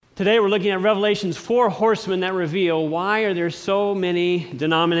Today we're looking at Revelation's 4 horsemen that reveal why are there so many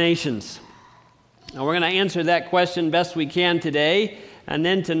denominations. Now we're going to answer that question best we can today. And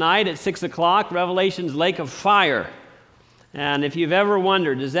then tonight at 6 o'clock, Revelation's lake of fire. And if you've ever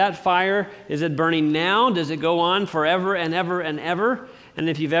wondered, is that fire, is it burning now? Does it go on forever and ever and ever? And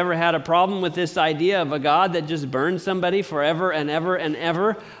if you've ever had a problem with this idea of a God that just burns somebody forever and ever and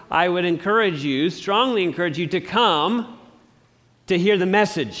ever, I would strongly encourage you to come to hear the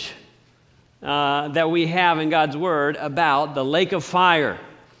message that we have in God's Word about the lake of fire,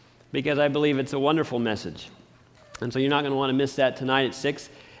 because I believe it's a wonderful message. And so you're not going to want to miss that tonight at 6,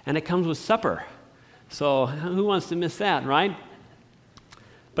 and it comes with supper. So who wants to miss that, right?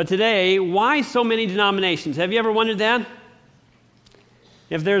 But today, why so many denominations? Have you ever wondered that?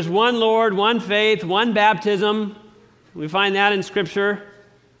 If there's one Lord, one faith, one baptism, we find that in Scripture.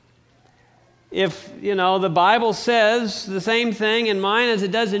 If, the Bible says the same thing in mine as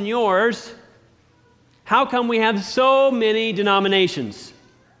it does in yours, how come we have so many denominations?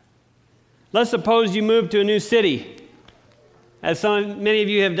 Let's suppose you move to a new city, as many of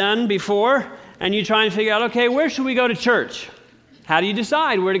you have done before, and you try and figure out, okay, where should we go to church? How do you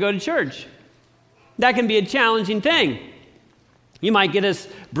decide where to go to church? That can be a challenging thing. You might get this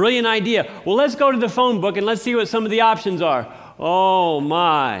brilliant idea. Well, let's go to the phone book and let's see what some of the options are. Oh,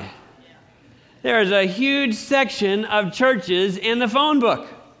 my. There's a huge section of churches in the phone book.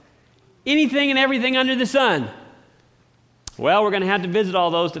 Anything and everything under the sun. Well, we're going to have to visit all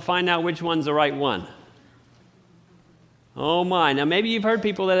those to find out which one's the right one. Oh, my. Now, maybe you've heard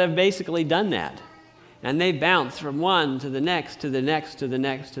people that have basically done that. And they bounce from one to the next, to the next, to the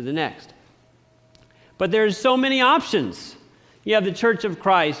next, to the next. But there's so many options. You have the Church of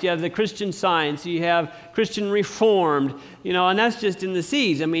Christ, you have the Christian Science, you have Christian Reformed, and that's just in the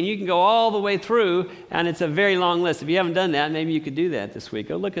C's. I mean, you can go all the way through, and it's a very long list. If you haven't done that, maybe you could do that this week.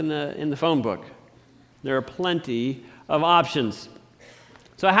 Go look in the phone book. There are plenty of options.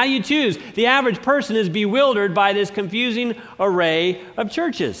 So how do you choose? The average person is bewildered by this confusing array of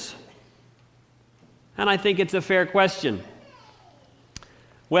churches. And I think it's a fair question.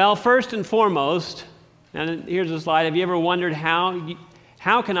 Well, first and foremost, and here's a slide. Have you ever wondered how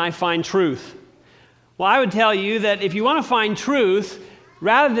can I find truth? Well, I would tell you that if you want to find truth,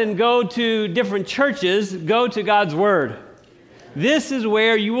 rather than go to different churches, go to God's Word. This is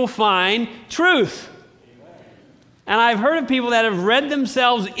where you will find truth. And I've heard of people that have read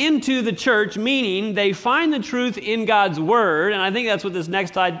themselves into the church, meaning they find the truth in God's Word, and I think that's what this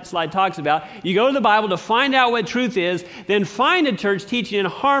next slide talks about. You go to the Bible to find out what truth is, then find a church teaching in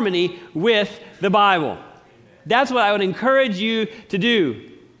harmony with the Bible. That's what I would encourage you to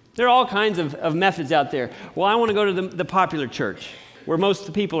do. There are all kinds of methods out there. Well, I want to go to the popular church where most of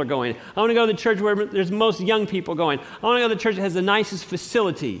the people are going. I want to go to the church where there's most young people going. I want to go to the church that has the nicest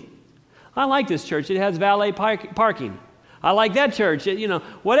facility. I like this church. It has valet parking. I like that church.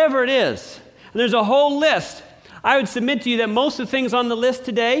 Whatever it is. And there's a whole list. I would submit to you that most of the things on the list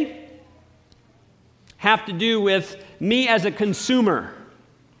today have to do with me as a consumer.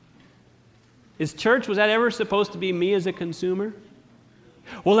 Was that ever supposed to be me as a consumer?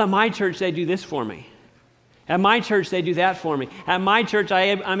 Well, at my church, they do this for me. At my church, they do that for me. At my church,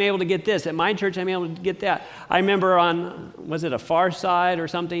 I'm able to get this. At my church, I'm able to get that. I remember was it a Far Side or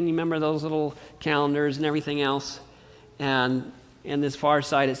something? You remember those little calendars and everything else? And in this Far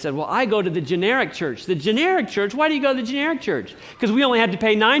Side, it said, well, I go to the generic church. The generic church? Why do you go to the generic church? Because we only had to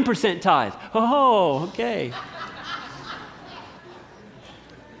pay 9% tithe. Oh, okay.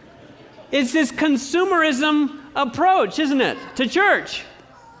 It's this consumerism approach, isn't it, to church?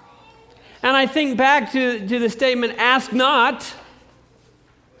 And I think back to the statement, ask not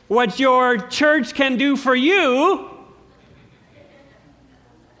what your church can do for you,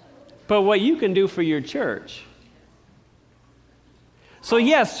 but what you can do for your church. So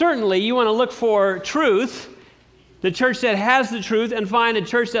yes, certainly you want to look for truth, the church that has the truth, and find a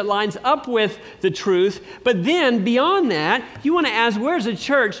church that lines up with the truth. But then beyond that, you want to ask, where's a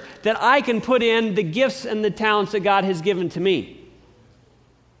church that I can put in the gifts and the talents that God has given to me?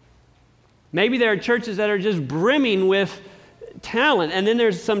 Maybe there are churches that are just brimming with talent, and then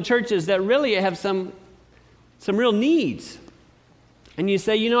there's some churches that really have some real needs. And you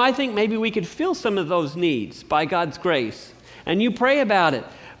say, I think maybe we could fill some of those needs by God's grace. And you pray about it.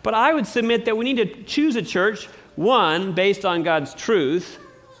 But I would submit that we need to choose a church, one, based on God's truth,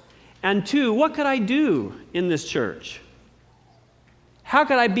 and two, what could I do in this church? How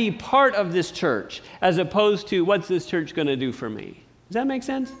could I be part of this church as opposed to what's this church going to do for me? Does that make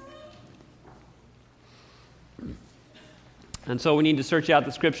sense? And so we need to search out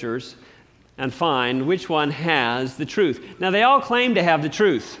the Scriptures and find which one has the truth. Now, they all claim to have the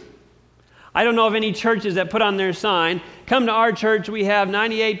truth. I don't know of any churches that put on their sign, come to our church, we have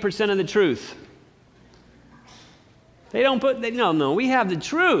 98% of the truth. They don't put, no, we have the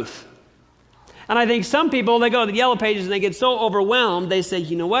truth. And I think some people, they go to the Yellow Pages and they get so overwhelmed, they say,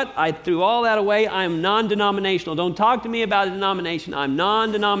 you know what, I threw all that away, I'm non-denominational. Don't talk to me about a denomination, I'm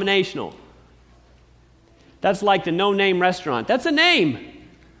non-denominational. That's like the No Name restaurant. That's a name.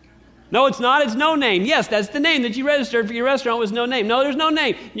 No, it's not. It's No Name. Yes, that's the name that you registered for your restaurant was No Name. No, there's no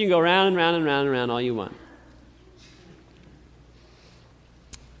name. You can go round and round and round and round all you want.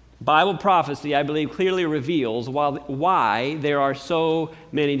 Bible prophecy, I believe, clearly reveals why there are so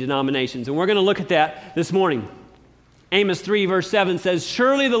many denominations. And we're going to look at that this morning. Amos 3, verse 7 says,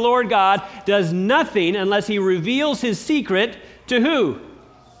 "Surely the Lord God does nothing unless he reveals his secret to who?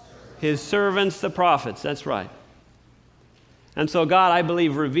 His servants, the prophets." That's right. And so God, I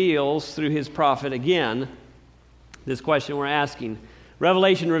believe, reveals through his prophet again this question we're asking.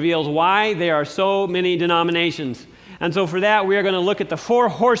 Revelation reveals why there are so many denominations. And so for that, we are going to look at the 4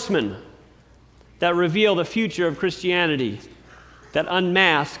 horsemen that reveal the future of Christianity, that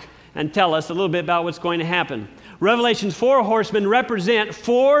unmask and tell us a little bit about what's going to happen. Revelation's 4 horsemen represent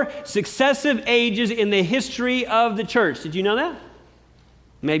 4 successive ages in the history of the church. Did you know that?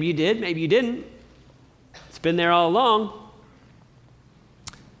 Maybe you did, maybe you didn't. It's been there all along.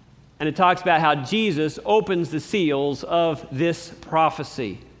 And it talks about how Jesus opens the seals of this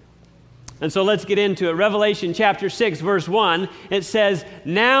prophecy. And so let's get into it. Revelation chapter 6, verse 1, it says,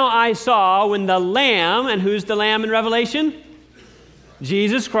 "Now I saw when the Lamb," and who's the Lamb in Revelation?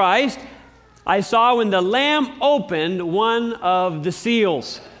 Jesus Christ. "I saw when the Lamb opened one of the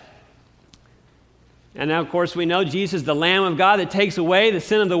seals." And now, of course, we know Jesus, the Lamb of God that takes away the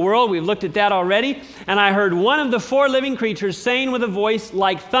sin of the world. We've looked at that already. "And I heard one of the 4 living creatures saying with a voice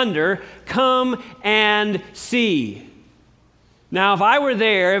like thunder, 'Come and see.'" Now, if I were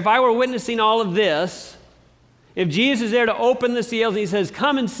there, if I were witnessing all of this, if Jesus is there to open the seals and he says,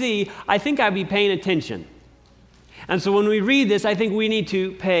 "Come and see," I think I'd be paying attention. And so when we read this, I think we need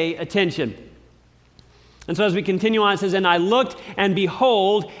to pay attention. And so as we continue on, it says, "And I looked, and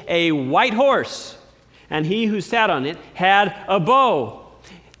behold, a white horse. And he who sat on it had a bow,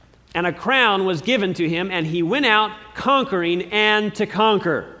 and a crown was given to him, and he went out conquering and to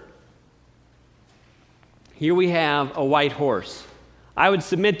conquer." Here we have a white horse. I would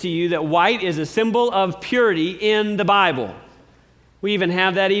submit to you that white is a symbol of purity in the Bible. We even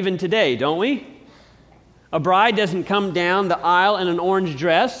have that even today, don't we? A bride doesn't come down the aisle in an orange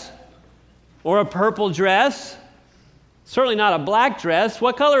dress or a purple dress. Certainly not a black dress.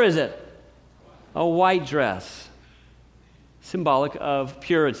 What color is it? A white dress, symbolic of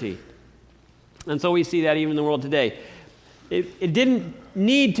purity. And so we see that even in the world today. It didn't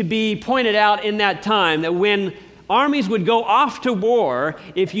need to be pointed out in that time that when armies would go off to war,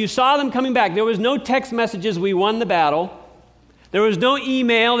 if you saw them coming back, there was no text messages, "We won the battle." There was no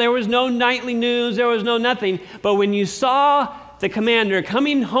email, there was no nightly news, there was no nothing. But when you saw the commander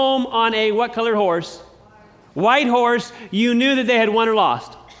coming home on a what colored horse? White horse, you knew that they had won or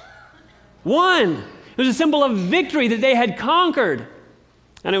lost. Won. It was a symbol of victory that they had conquered.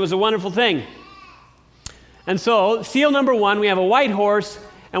 And it was a wonderful thing. And so, seal number 1, we have a white horse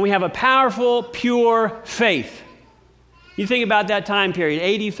and we have a powerful, pure faith. You think about that time period,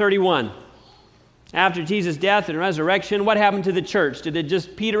 AD 31. After Jesus' death and resurrection, what happened to the church? Did it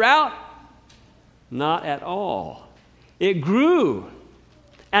just peter out? Not at all. It grew.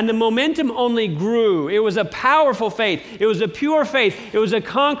 And the momentum only grew. It was a powerful faith. It was a pure faith. It was a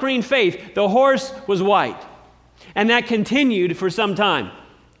conquering faith. The horse was white. And that continued for some time.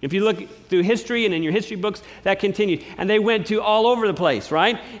 If you look through history and in your history books, that continued. And they went to all over the place,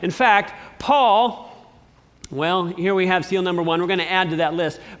 right? In fact, Paul, well, here we have seal number 1. We're going to add to that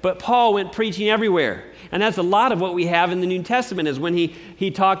list. But Paul went preaching everywhere. And that's a lot of what we have in the New Testament is when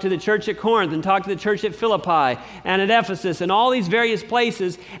he talked to the church at Corinth and talked to the church at Philippi and at Ephesus and all these various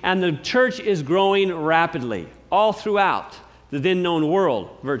places. And the church is growing rapidly all throughout the then known world,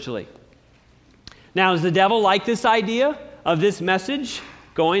 virtually. Now, does the devil like this idea of this message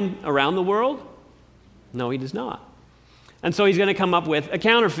going around the world? No, he does not. And so he's going to come up with a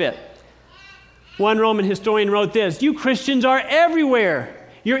counterfeit. One Roman historian wrote this: "You Christians are everywhere.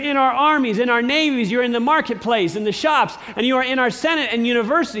 You're in our armies, in our navies, you're in the marketplace, in the shops, and you are in our Senate and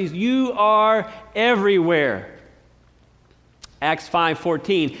universities. You are everywhere." Acts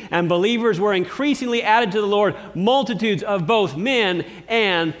 5:14, "And believers were increasingly added to the Lord, multitudes of both men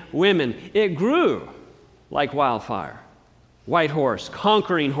and women." It grew like wildfire. White horse,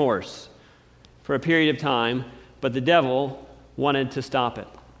 conquering horse for a period of time, but the devil wanted to stop it.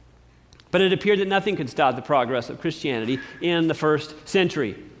 But it appeared that nothing could stop the progress of Christianity in the first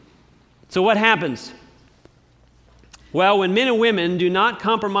century. So what happens? Well, when men and women do not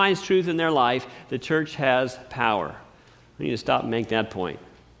compromise truth in their life, the church has power. I need to stop and make that point.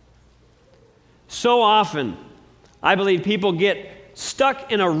 So often, I believe people get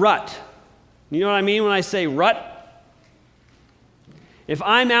stuck in a rut. You know what I mean when I say rut? If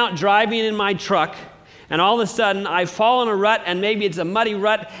I'm out driving in my truck, and all of a sudden I fall in a rut, and maybe it's a muddy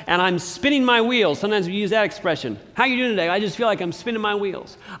rut, and I'm spinning my wheels. Sometimes we use that expression. How are you doing today? I just feel like I'm spinning my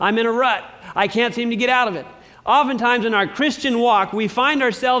wheels. I'm in a rut. I can't seem to get out of it. Oftentimes in our Christian walk, we find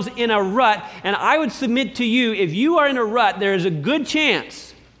ourselves in a rut, and I would submit to you, if you are in a rut, there is a good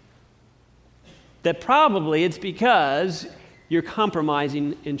chance that probably it's because you're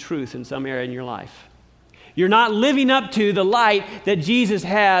compromising in truth in some area in your life. You're not living up to the light that Jesus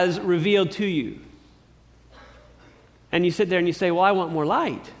has revealed to you. And you sit there and you say, well, I want more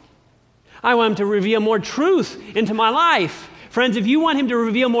light. I want him to reveal more truth into my life. Friends, if you want him to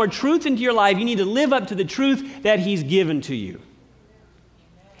reveal more truth into your life, you need to live up to the truth that he's given to you.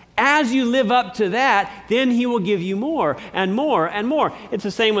 As you live up to that, then he will give you more and more and more. It's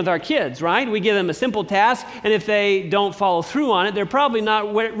the same with our kids, right? We give them a simple task, and if they don't follow through on it, they're probably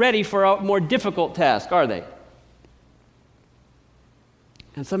not ready for a more difficult task, are they?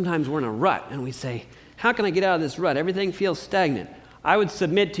 And sometimes we're in a rut, and we say, how can I get out of this rut? Everything feels stagnant. I would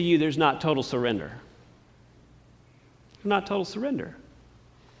submit to you there's not total surrender. Not total surrender.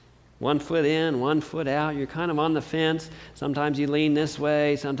 1 foot in, 1 foot out. You're kind of on the fence. Sometimes you lean this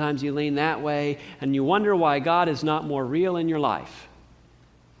way, sometimes you lean that way, and you wonder why God is not more real in your life.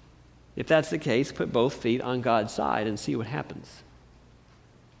 If that's the case, put both feet on God's side and see what happens.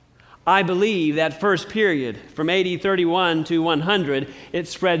 I believe that first period, from AD 31 to 100, it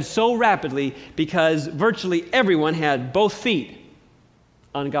spread so rapidly because virtually everyone had both feet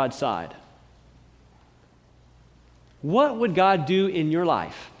on God's side. What would God do in your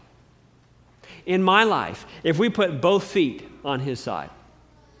life, in my life, if we put both feet on his side?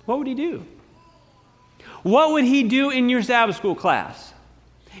 What would he do? What would he do in your Sabbath school class,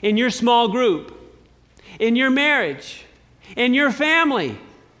 in your small group, in your marriage, in your family,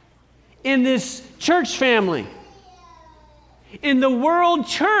 in this church family, in the world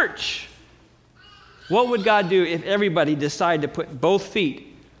church? What would God do if everybody decided to put both feet?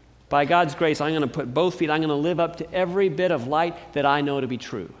 By God's grace, I'm going to put both feet. I'm going to live up to every bit of light that I know to be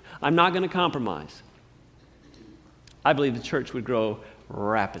true. I'm not going to compromise. I believe the church would grow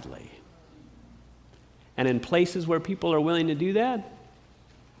rapidly. And in places where people are willing to do that,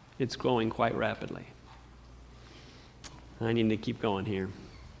 it's growing quite rapidly. I need to keep going here.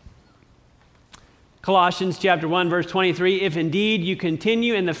 Colossians chapter 1, verse 23, if indeed you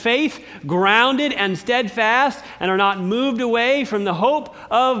continue in the faith, grounded and steadfast, and are not moved away from the hope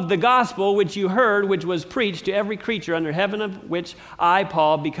of the gospel which you heard, which was preached to every creature under heaven, of which I,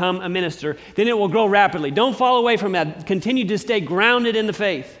 Paul, become a minister, then it will grow rapidly. Don't fall away from that. Continue to stay grounded in the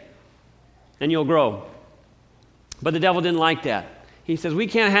faith, and you'll grow. But the devil didn't like that. He says, we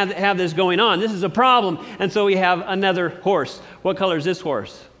can't have this going on. This is a problem. And so we have another horse. What color is this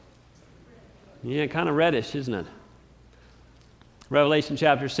horse? Yeah, kind of reddish, isn't it? Revelation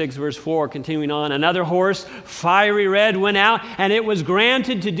chapter 6, verse 4, continuing on. Another horse, fiery red, went out, and it was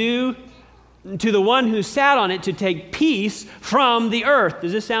granted to the one who sat on it to take peace from the earth.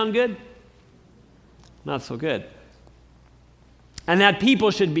 Does this sound good? Not so good. And that people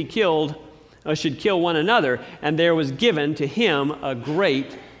should kill one another, and there was given to him a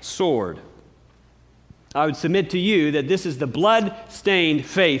great sword. I would submit to you that this is the blood-stained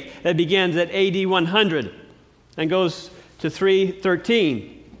faith that begins at AD 100 and goes to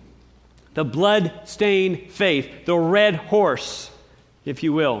 313. The blood-stained faith, the red horse, if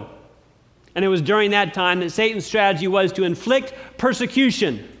you will. And it was during that time that Satan's strategy was to inflict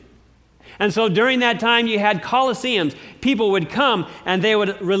persecution. And so during that time you had Colosseums. People would come and they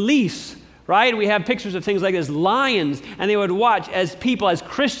would release, right? We have pictures of things like this, lions, and they would watch as people, as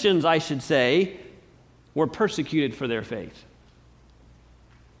Christians, I should say, were persecuted for their faith.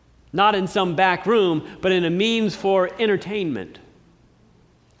 Not in some back room, but in a means for entertainment.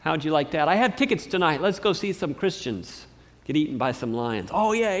 How'd you like that? I have tickets tonight. Let's go see some Christians get eaten by some lions.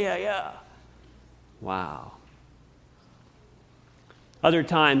 Oh, yeah. Wow. Other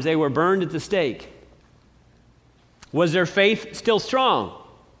times they were burned at the stake. Was their faith still strong?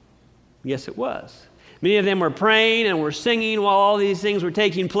 Yes, it was. Many of them were praying and were singing while all these things were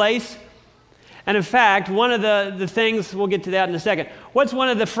taking place. And in fact, one of the things, we'll get to that in a second. What's one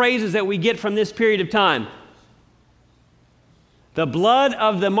of the phrases that we get from this period of time? The blood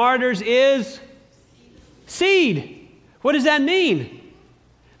of the martyrs is seed. What does that mean?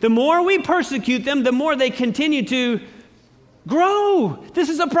 The more we persecute them, the more they continue to Grow. This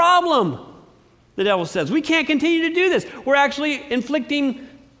is a problem, the devil says. We can't continue to do this. We're actually inflicting,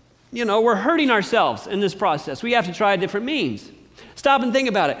 we're hurting ourselves in this process. We have to try different means. Stop and think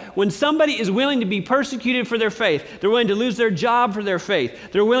about it. When somebody is willing to be persecuted for their faith, they're willing to lose their job for their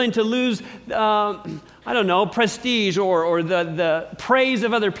faith, they're willing to lose, prestige or the praise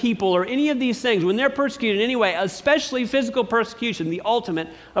of other people or any of these things, when they're persecuted in any way, especially physical persecution, the ultimate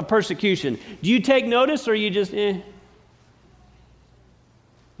of persecution, do you take notice or you just, You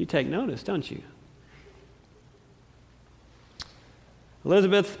take notice, don't you?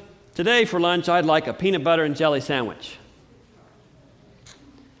 Elizabeth, today for lunch, I'd like a peanut butter and jelly sandwich.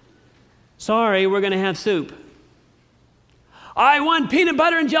 Sorry, we're going to have soup. I want peanut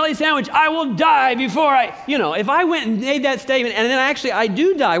butter and jelly sandwich. I will die before if I went and made that statement and then actually I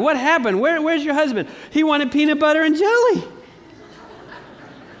do die, what happened? Where's your husband? He wanted peanut butter and jelly.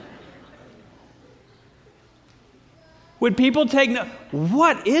 Would people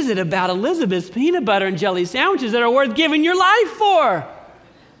what is it about Elizabeth's peanut butter and jelly sandwiches that are worth giving your life for?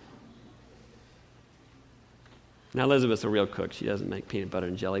 Now, Elizabeth's a real cook. She doesn't make peanut butter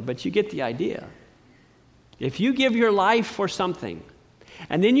and jelly, but you get the idea. If you give your life for something,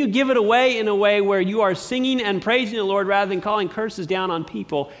 and then you give it away in a way where you are singing and praising the Lord rather than calling curses down on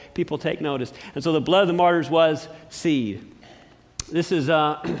people, people take notice. And so the blood of the martyrs was seed. This is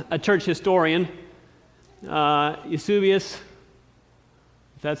a church historian, Eusebius,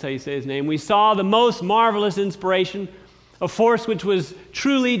 if that's how you say his name. We saw the most marvelous inspiration, a force which was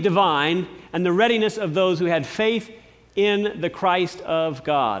truly divine, and the readiness of those who had faith in the Christ of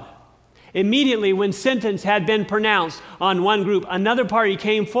God. Immediately, when sentence had been pronounced on one group, another party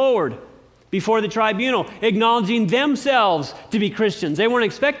came forward before the tribunal, acknowledging themselves to be Christians. They weren't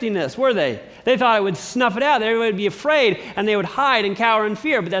expecting this, were they? They thought it would snuff it out. Everybody would be afraid, and they would hide and cower in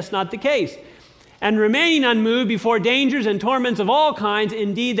fear, but that's not the case. And remaining unmoved before dangers and torments of all kinds,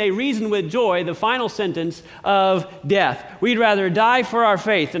 indeed they reasoned with joy the final sentence of death. We'd rather die for our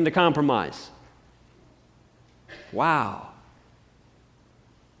faith than to compromise. Wow.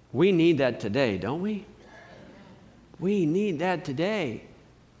 We need that today, don't we? We need that today.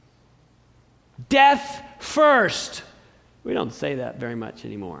 Death first. We don't say that very much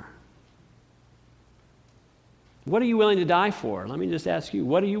anymore. What are you willing to die for? Let me just ask you,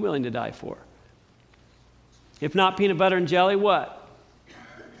 what are you willing to die for? If not peanut butter and jelly, what?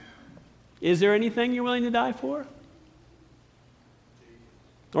 Is there anything you're willing to die for?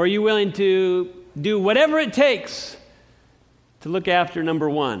 Or are you willing to do whatever it takes to look after number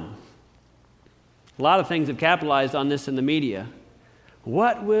one? A lot of things have capitalized on this in the media.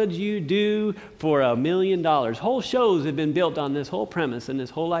 What would you do for $1 million? Whole shows have been built on this whole premise and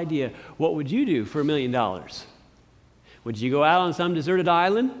this whole idea. What would you do for $1 million? Would you go out on some deserted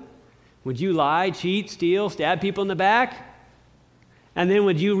island? Would you lie, cheat, steal, stab people in the back? And then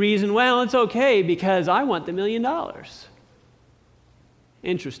would you reason, well, it's okay because I want the $1 million?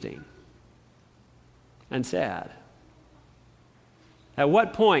 Interesting. And sad. At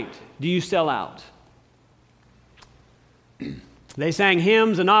what point do you sell out? They sang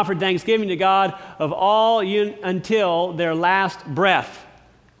hymns and offered thanksgiving to God of all until their last breath.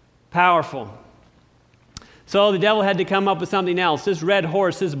 Powerful. So the devil had to come up with something else. This red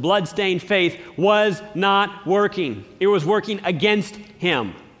horse, this blood-stained faith was not working. It was working against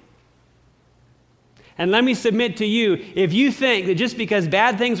him. And let me submit to you, if you think that just because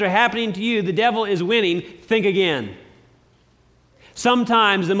bad things are happening to you, the devil is winning, think again.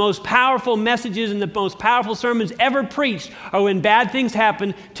 Sometimes the most powerful messages and the most powerful sermons ever preached are when bad things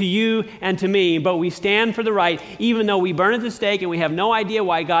happen to you and to me, but we stand for the right, even though we burn at the stake and we have no idea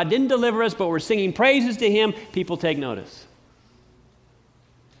why God didn't deliver us, but we're singing praises to him. People take notice.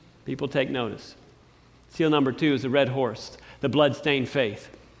 People take notice. Seal number 2 is the red horse, the blood-stained faith.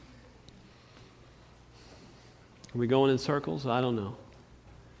 Are we going in circles? I don't know.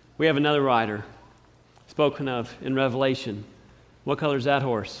 We have another rider spoken of in Revelation. What color is that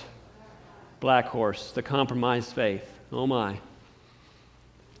horse? Black horse, the compromised faith. Oh my.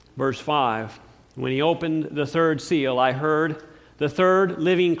 Verse 5, when he opened the third seal, I heard the third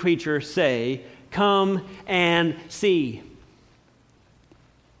living creature say, "Come and see."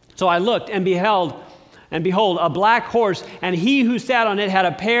 So I looked and behold, a black horse, and he who sat on it had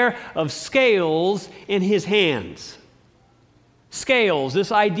a pair of scales in his hands. Scales,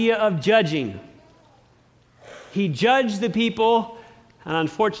 this idea of judging. He judged the people, and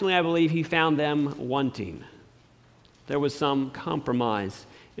unfortunately, I believe he found them wanting. There was some compromise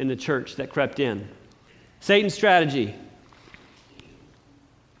in the church that crept in. Satan's strategy.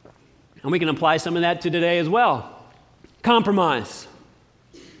 And we can apply some of that to today as well. Compromise.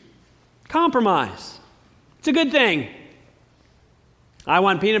 Compromise. It's a good thing. I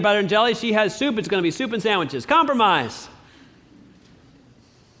want peanut butter and jelly. She has soup. It's going to be soup and sandwiches. Compromise.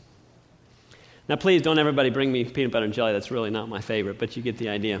 Now, please don't everybody bring me peanut butter and jelly. That's really not my favorite, but you get the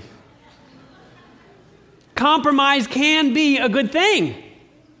idea. Compromise can be a good thing.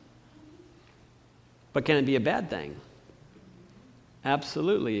 But can it be a bad thing?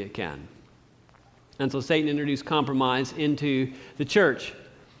 Absolutely it can. And so Satan introduced compromise into the church.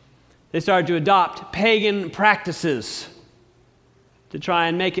 They started to adopt pagan practices to try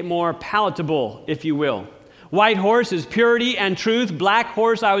and make it more palatable, if you will. White horse is purity and truth. Black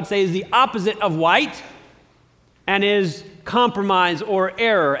horse, I would say, is the opposite of white and is compromise or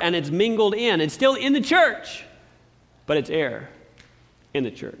error, and it's mingled in. It's still in the church, but it's error in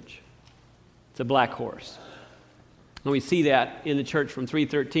the church. It's a black horse. And we see that in the church from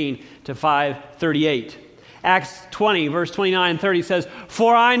 3:13 to 5:38. Acts 20, verse 29 and 30 says,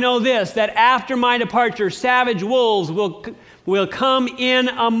 "For I know this, that after my departure, savage wolves will come in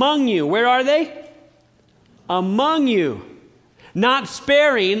among you." Where are they? Among you, not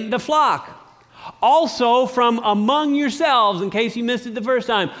sparing the flock. Also from among yourselves, in case you missed it the first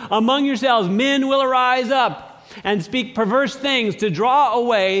time, among yourselves men will arise up and speak perverse things to draw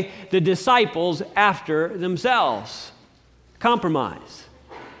away the disciples after themselves. Compromise.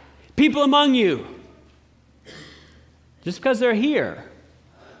 People among you. Just because they're here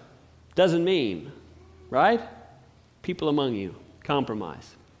doesn't mean, right? People among you.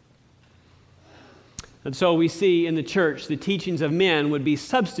 Compromise. And so we see in the church the teachings of men would be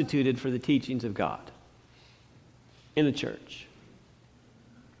substituted for the teachings of God. In the church.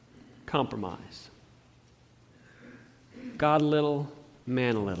 Compromise. God a little,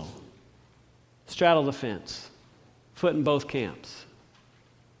 man a little. Straddle the fence. Foot in both camps.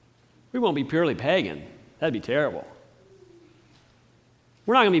 We won't be purely pagan. That'd be terrible.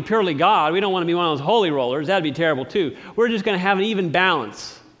 We're not going to be purely God. We don't want to be one of those holy rollers. That'd be terrible too. We're just going to have an even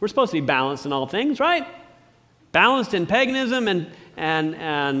balance. We're supposed to be balanced in all things, right? Balanced in paganism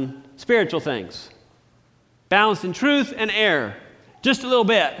and spiritual things. Balanced in truth and error. Just a little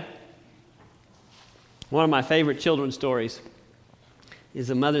bit. One of my favorite children's stories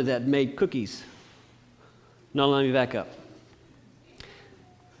is a mother that made cookies. No, let me back up.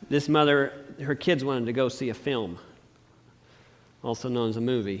 This mother, her kids wanted to go see a film, also known as a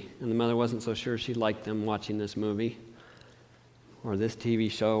movie, and the mother wasn't so sure she liked them watching this movie or this TV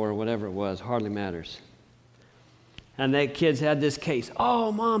show or whatever it was, hardly matters. And the kids had this case.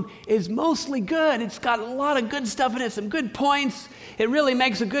 "Oh, Mom, it's mostly good. It's got a lot of good stuff in it, some good points. It really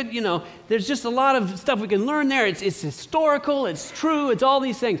makes a good, there's just a lot of stuff we can learn there. It's historical, it's true, it's all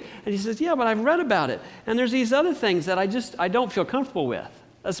these things." And he says, "Yeah, but I've read about it. And there's these other things that I don't feel comfortable with,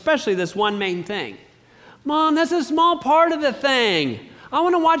 especially this one main thing." "Mom, that's a small part of the thing. I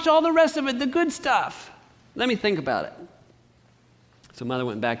want to watch all the rest of it, the good stuff. Let me think about it." So Mother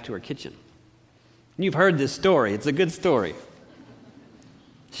went back to her kitchen. You've heard this story. It's a good story.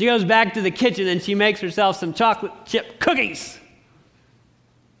 She goes back to the kitchen and she makes herself some chocolate chip cookies.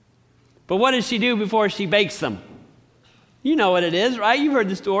 But what does she do before she bakes them? You know what it is, right? You've heard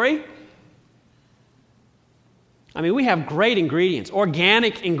the story. I mean, we have great ingredients,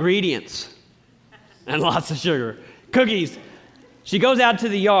 organic ingredients, and lots of sugar. Cookies. She goes out to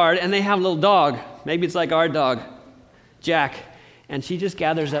the yard and they have a little dog. Maybe it's like our dog, Jack. And she just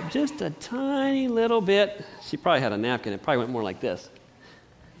gathers up just a tiny little bit. She probably had a napkin. It probably went more like this.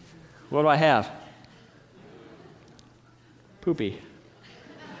 What do I have? Poopy.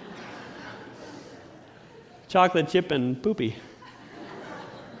 Chocolate chip and poopy.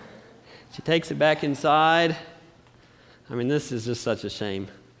 She takes it back inside. I mean, this is just such a shame.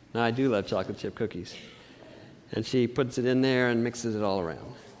 Now, I do love chocolate chip cookies. And she puts it in there and mixes it all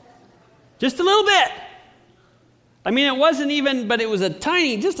around. Just a little bit. I mean, it wasn't even, but it was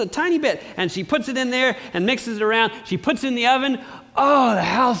just a tiny bit. And she puts it in there and mixes it around. She puts it in the oven. Oh, the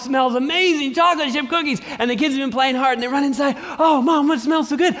house smells amazing, chocolate chip cookies. And the kids have been playing hard and they run inside. "Oh, Mom, what smells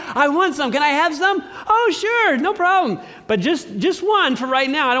so good? I want some. Can I have some?" "Oh, sure, no problem. But just one for right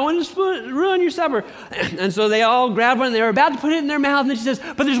now. I don't want to ruin your supper." And so they all grabbed one and they were about to put it in their mouth. And then she says,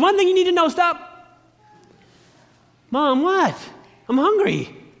 "But there's one thing you need to know. Stop." "Mom, what? I'm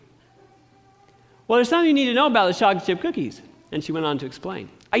hungry." "Well, there's something you need to know about the chocolate chip cookies." And she went on to explain.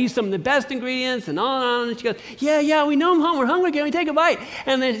 "I use some of the best ingredients and on and on." And she goes, yeah, we know we're hungry. Can we take a bite?"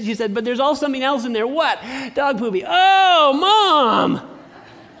 And then she said, "But there's also something else in there." "What?" "Dog poopy." "Oh, Mom.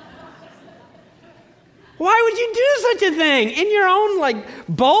 Why would you do such a thing? In your own,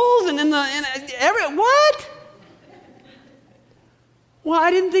 bowls and what?" "Well,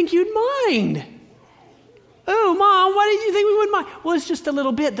 I didn't think you'd mind." "Oh, Mom, why did you think we wouldn't mind?" "Well, it's just a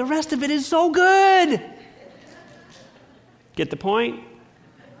little bit. The rest of it is so good." Get the point?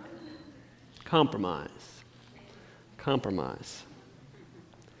 Compromise. Compromise.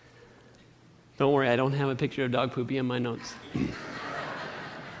 Don't worry, I don't have a picture of dog poopy in my notes.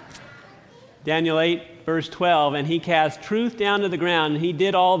 Daniel 8, verse 12, and he cast truth down to the ground. He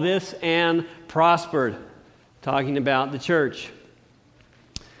did all this and prospered. Talking about the church.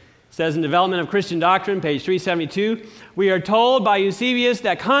 It says in Development of Christian Doctrine, page 372, we are told by Eusebius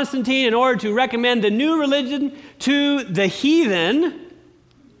that Constantine, in order to recommend the new religion to the heathen,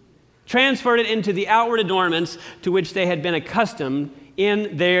 transferred it into the outward adornments to which they had been accustomed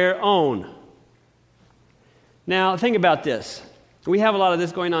in their own. Now, think about this. We have a lot of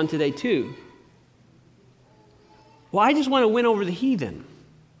this going on today, too. Well, I just want to win over the heathen.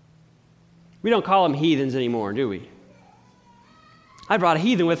 We don't call them heathens anymore, do we? I brought a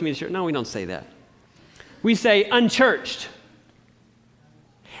heathen with me to church. No, we don't say that. We say unchurched.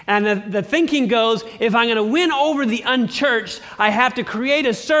 And the thinking goes, if I'm going to win over the unchurched, I have to create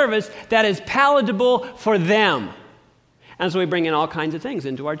a service that is palatable for them. And so we bring in all kinds of things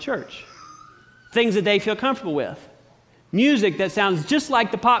into our church. Things that they feel comfortable with. Music that sounds just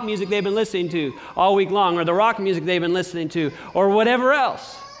like the pop music they've been listening to all week long, or the rock music they've been listening to, or whatever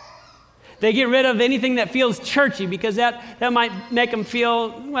else. They get rid of anything that feels churchy because that might make them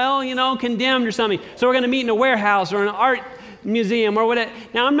feel, condemned or something. So we're going to meet in a warehouse or an art museum or whatever.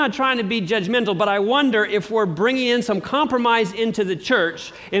 Now, I'm not trying to be judgmental, but I wonder if we're bringing in some compromise into the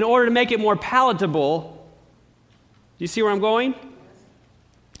church in order to make it more palatable. Do you see where I'm going?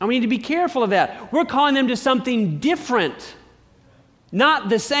 And we need to be careful of that. We're calling them to something different. Not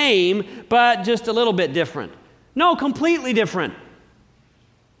the same, but just a little bit different. No, completely different.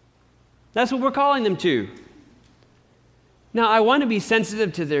 That's what we're calling them to. Now, I want to be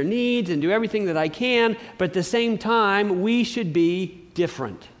sensitive to their needs and do everything that I can, but at the same time, we should be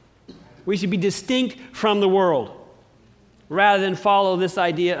different. We should be distinct from the world rather than follow this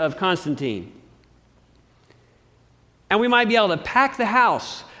idea of Constantine. And we might be able to pack the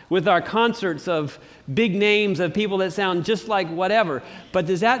house with our concerts of big names of people that sound just like whatever. But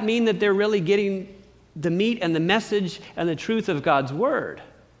does that mean that they're really getting the meat and the message and the truth of God's Word?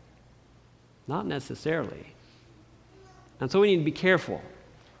 Not necessarily. And so we need to be careful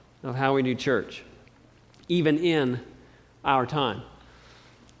of how we do church, even in our time.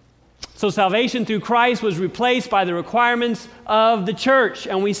 So salvation through Christ was replaced by the requirements of the church,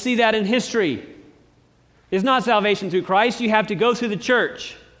 and we see that in history. It's not salvation through Christ. You have to go through the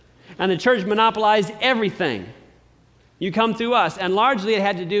church. And the church monopolized everything. You come through us. And largely it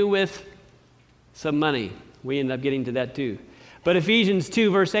had to do with some money. We end up getting to that too. But Ephesians 2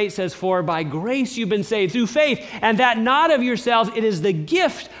 verse 8 says, for by grace you've been saved through faith, and that not of yourselves, it is the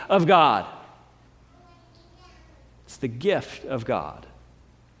gift of God. It's the gift of God.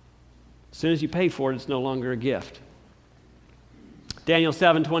 As soon as you pay for it, it's no longer a gift. Daniel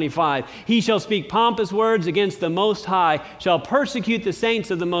 7:25, he shall speak pompous words against the Most High, shall persecute the saints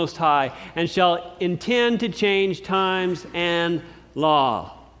of the Most High, and shall intend to change times and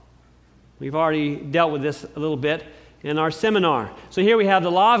law. We've already dealt with this a little bit in our seminar. So here we have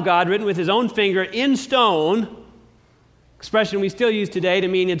the law of God written with his own finger in stone, expression we still use today to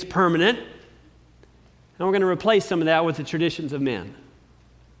mean it's permanent. And we're going to replace some of that with the traditions of men.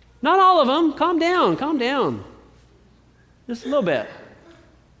 Not all of them. Calm down, calm down. Just a little bit.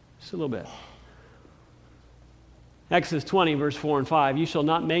 Just a little bit. Exodus 20, verse 4 and 5. You shall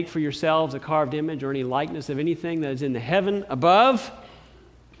not make for yourselves a carved image or any likeness of anything that is in the heaven above,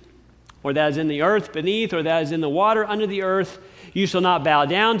 or that is in the earth beneath, or that is in the water under the earth. You shall not bow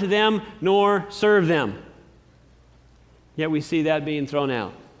down to them, nor serve them. Yet we see that being thrown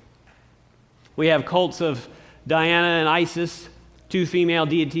out. We have cults of Diana and Isis, two female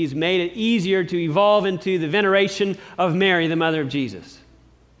deities, made it easier to evolve into the veneration of Mary, the mother of Jesus.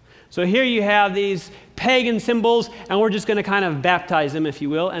 So here you have these pagan symbols, and we're just going to kind of baptize them, if you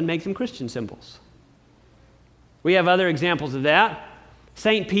will, and make them Christian symbols. We have other examples of that.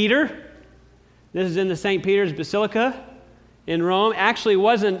 St. Peter, this is in the St. Peter's Basilica in Rome. Actually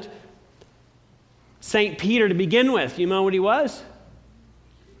wasn't St. Peter to begin with. You know what he was?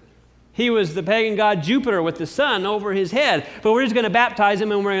 He was the pagan god Jupiter with the sun over his head. But we're just going to baptize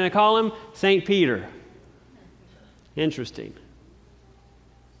him and we're going to call him St. Peter. Interesting.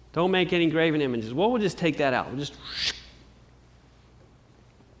 Don't make any graven images. Well, we'll just take that out. We'll just...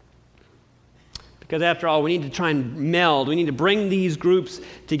 Because after all, we need to try and meld. We need to bring these groups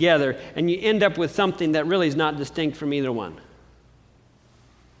together. And you end up with something that really is not distinct from either one.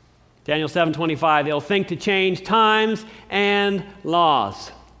 Daniel 7:25, they'll think to change times and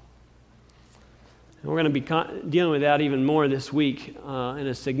laws. And we're going to be dealing with that even more this week in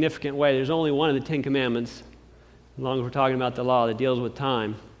a significant way. There's only one of the Ten Commandments, as long as we're talking about the law, that deals with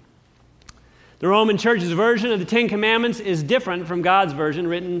time. The Roman Church's version of the Ten Commandments is different from God's version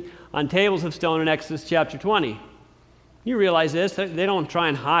written on tables of stone in Exodus chapter 20. You realize this, they don't try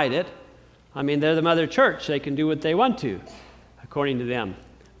and hide it. I mean, they're the mother church. They can do what they want to, according to them.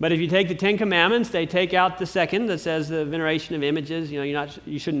 But if you take the Ten Commandments, they take out the second that says the veneration of images.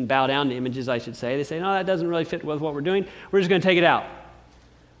 You shouldn't bow down to images, I should say. They say, no, that doesn't really fit with what we're doing. We're just going to take it out.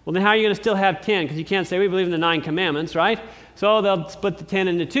 Well, then how are you going to still have 10? Because you can't say we believe in the 9 commandments, right? So they'll split the 10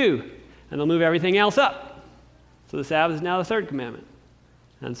 into 2, and they'll move everything else up. So the Sabbath is now the 3rd commandment,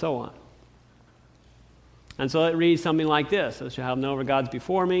 and so on. And so it reads something like this: "Thou shalt have no other gods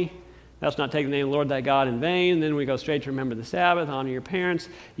before me. Thou shalt not take the name of the Lord thy God in vain." Then we go straight to remember the Sabbath, honor your parents.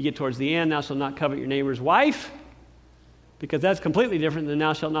 You get towards the end, thou shalt not covet your neighbor's wife, because that's completely different than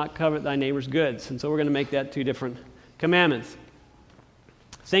thou shalt not covet thy neighbor's goods. And so we're going to make that 2 different commandments.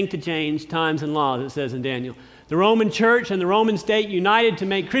 Think to change times and laws, it says in Daniel. The Roman Church and the Roman state united to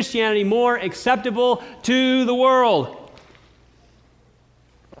make Christianity more acceptable to the world.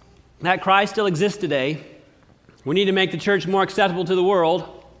 That cry still exists today. We need to make the church more acceptable to the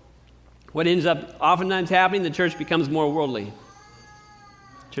world. What ends up oftentimes happening, the church becomes more worldly.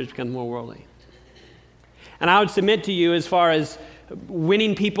 The church becomes more worldly. And I would submit to you, as far as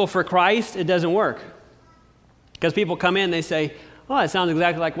winning people for Christ, it doesn't work. Because people come in, they say, "Oh, it sounds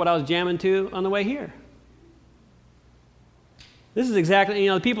exactly like what I was jamming to on the way here." This is exactly,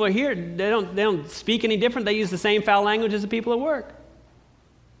 the people are here, they don't speak any different. They use the same foul language as the people at work.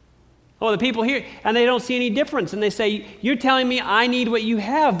 Oh, the people here, and they don't see any difference. And they say, "You're telling me I need what you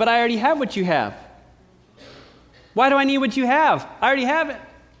have, but I already have what you have. Why do I need what you have? I already have it."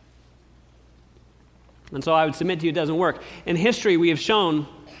 And so I would submit to you it doesn't work. In history, we have shown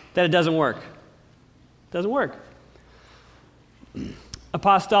that it doesn't work. It doesn't work.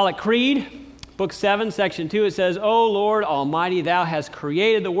 Apostolic Creed, Book 7, Section 2, it says, "O Lord Almighty, thou hast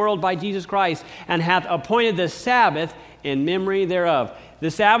created the world by Jesus Christ, and hath appointed the Sabbath in memory thereof." The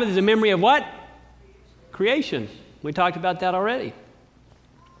Sabbath is a memory of what? Creation. We talked about that already.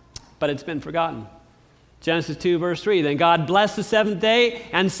 But it's been forgotten. Genesis 2, verse 3, "Then God blessed the 7th day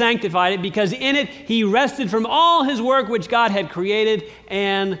and sanctified it, because in it he rested from all his work which God had created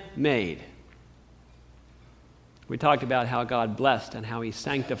and made." We talked about how God blessed and how he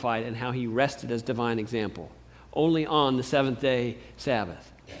sanctified and how he rested as divine example. Only on the 7th day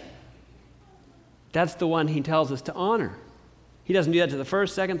Sabbath. That's the one he tells us to honor. He doesn't do that to the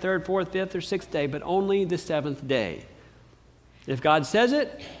 1st, 2nd, 3rd, 4th, 5th, or 6th day, but only the 7th day. If God says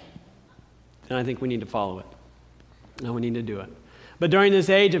it, then I think we need to follow it. And we need to do it. But during this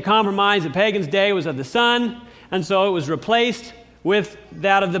age of compromise, the pagan's day was of the sun, and so it was replaced with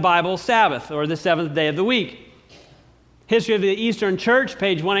that of the Bible Sabbath, or the 7th day of the week. History of the Eastern Church,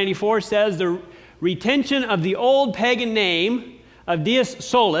 page 184, says the retention of the old pagan name of Dies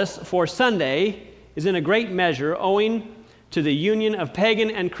Solis for Sunday is in a great measure owing to the union of pagan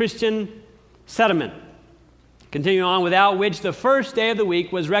and Christian sentiment. Continuing on, without which the first day of the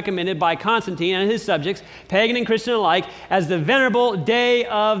week was recommended by Constantine and his subjects, pagan and Christian alike, as the venerable day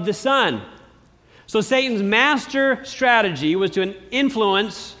of the sun. So Satan's master strategy was to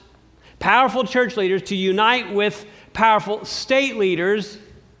influence powerful church leaders to unite with powerful state leaders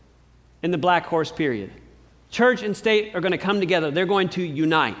in the Black Horse period. Church and state are going to come together. They're going to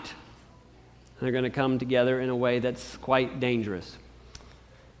unite. They're going to come together in a way that's quite dangerous.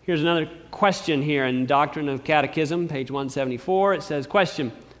 Here's another question here in Doctrine of Catechism, page 174. It says,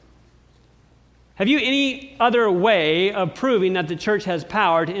 question: have you any other way of proving that the church has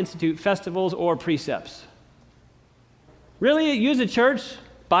power to institute festivals or precepts? Really, use a church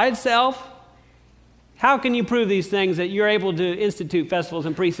by itself? How can you prove these things, that you're able to institute festivals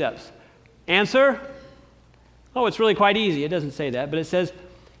and precepts? Answer: oh, it's really quite easy. It doesn't say that, but it says,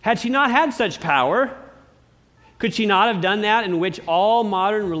 had she not had such power, could she not have done that in which all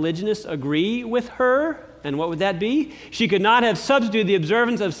modern religionists agree with her? And what would that be? She could not have substituted the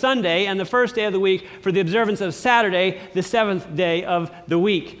observance of Sunday and the 1st day of the week for the observance of Saturday, the 7th day of the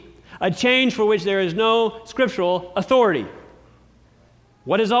week. A change for which there is no scriptural authority.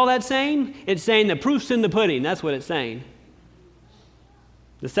 What is all that saying? It's saying the proof's in the pudding. That's what it's saying.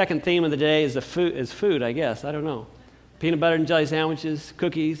 The second theme of the day is food, I guess. I don't know. Peanut butter and jelly sandwiches,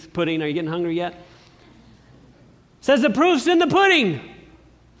 cookies, pudding. Are you getting hungry yet? Says the proof's in the pudding.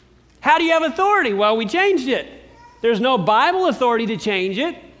 How do you have authority? Well, we changed it. There's no Bible authority to change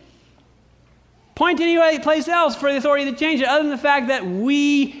it. Point to any place else for the authority to change it, other than the fact that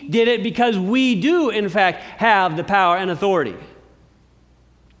we did it because we do, in fact, have the power and authority.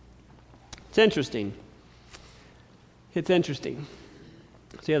 It's interesting. It's interesting.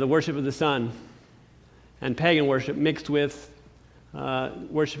 So you have the worship of the sun and pagan worship mixed with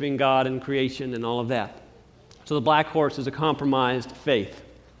worshiping God and creation and all of that. So the black horse is a compromised faith.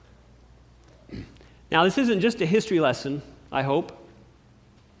 Now, this isn't just a history lesson, I hope.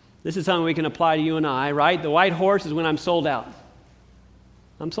 This is something we can apply to you and I, right? The white horse is when I'm sold out.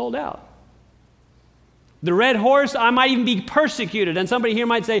 I'm sold out. The red horse, I might even be persecuted. And somebody here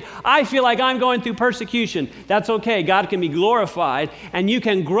might say, I feel like I'm going through persecution. That's okay. God can be glorified, and you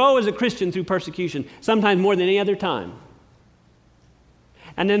can grow as a Christian through persecution, sometimes more than any other time.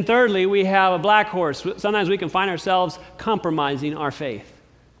 And then thirdly, we have a black horse. Sometimes we can find ourselves compromising our faith.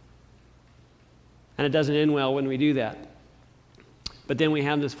 And it doesn't end well when we do that. But then we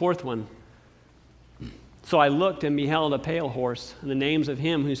have this fourth one. So I looked and beheld a pale horse, and the names of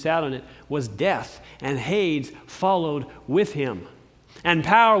him who sat on it was Death, and Hades followed with him. And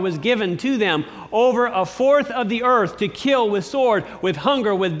power was given to them over a fourth of the earth to kill with sword, with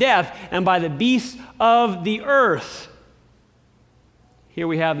hunger, with death, and by the beasts of the earth. Here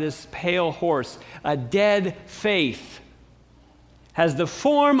we have this pale horse, a dead faith, has the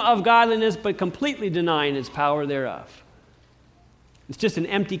form of godliness, but completely denying its power thereof. It's just an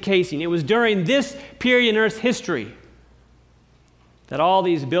empty casing. It was during this period in Earth's history that all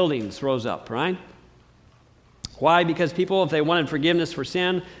these buildings rose up, right? Why? Because people, if they wanted forgiveness for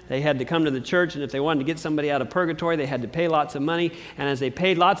sin, they had to come to the church, and if they wanted to get somebody out of purgatory, they had to pay lots of money. And as they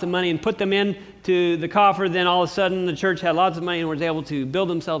paid lots of money and put them into the coffer, then all of a sudden the church had lots of money and was able to build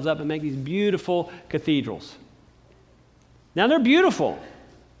themselves up and make these beautiful cathedrals. Now, they're beautiful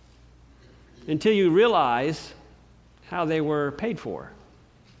until you realize how they were paid for,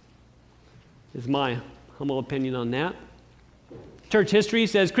 is my humble opinion on that. Church history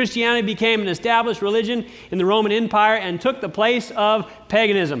says Christianity became an established religion in the Roman Empire and took the place of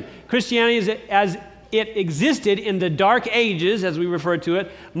paganism. Christianity, as it existed in the Dark Ages, as we refer to it,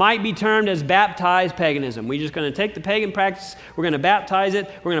 might be termed as baptized paganism. We're just going to take the pagan practice, we're going to baptize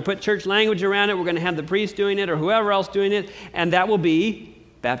it, we're going to put church language around it, we're going to have the priest doing it or whoever else doing it, and that will be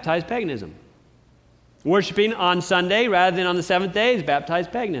baptized paganism. Worshiping on Sunday rather than on the seventh day is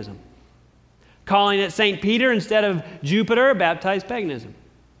baptized paganism. Calling it St. Peter instead of Jupiter, baptized paganism.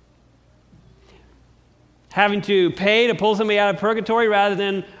 Having to pay to pull somebody out of purgatory rather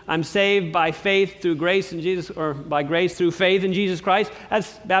than I'm saved by faith through grace in Jesus, or by grace through faith in Jesus Christ,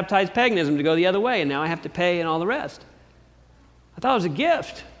 that's baptized paganism to go the other way, and now I have to pay and all the rest. I thought it was a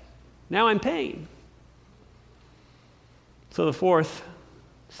gift. Now I'm paying. So the fourth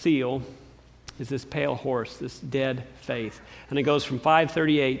seal is this pale horse, this dead faith. And it goes from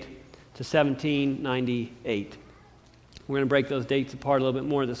 538 to 1798. We're going to break those dates apart a little bit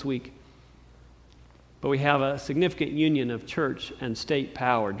more this week. But we have a significant union of church and state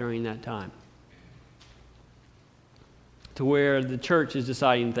power during that time, to where the church is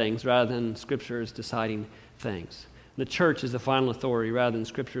deciding things rather than Scripture is deciding things. The church is the final authority rather than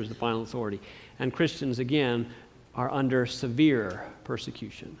Scripture is the final authority. And Christians, again, are under severe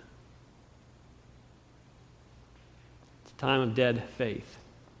persecution. Time of dead faith.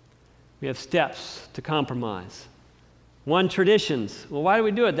 We have steps to compromise. One, traditions. Well, why do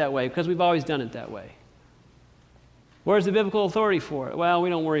we do it that way? Because we've always done it that way. Where's the biblical authority for it? Well, we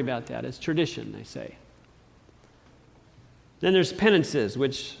don't worry about that. It's tradition, they say. Then there's penances,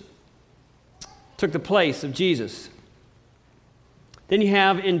 which took the place of Jesus. Then you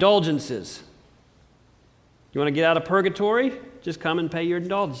have indulgences. You want to get out of purgatory? Just come and pay your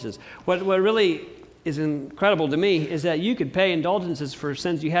indulgences. What really is incredible to me is that you could pay indulgences for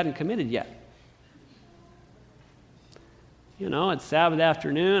sins you hadn't committed yet. You know, it's Sabbath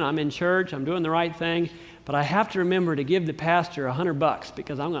afternoon, I'm in church, I'm doing the right thing, but I have to remember to give the pastor $100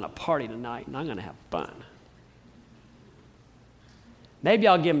 because I'm going to party tonight and I'm going to have fun. Maybe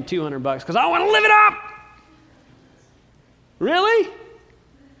I'll give him $200 because I want to live it up. Really?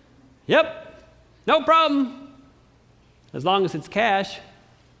 Yep, no problem. As long as it's cash.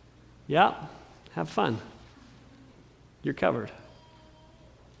 Yep. Have fun. You're covered.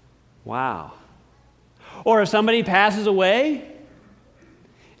 Wow. Or if somebody passes away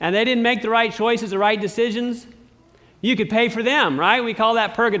and they didn't make the right choices, the right decisions, you could pay for them, right? We call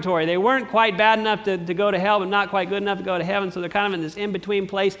that purgatory. They weren't quite bad enough to go to hell, but not quite good enough to go to heaven, so they're kind of in this in-between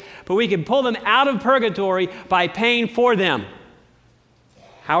place. But we can pull them out of purgatory by paying for them.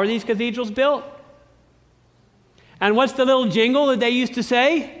 How are these cathedrals built? And what's the little jingle that they used to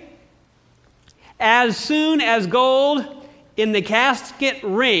say? As soon as gold in the casket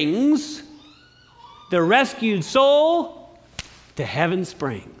rings, the rescued soul to heaven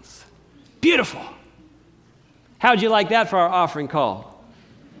springs. Beautiful. How'd you like that for our offering call?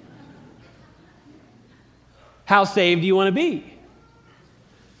 How saved do you want to be?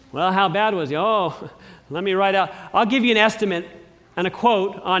 Well, how bad was you? Oh, let me write out. I'll give you an estimate and a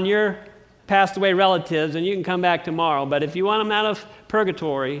quote on your passed away relatives, and you can come back tomorrow. But if you want them out of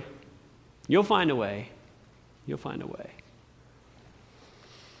purgatory, you'll find a way. You'll find a way.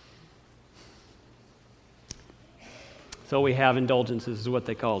 So we have indulgences, is what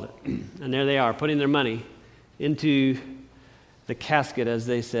they called it. And there they are, putting their money into the casket, as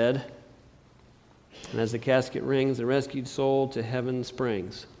they said. And as the casket rings, the rescued soul to heaven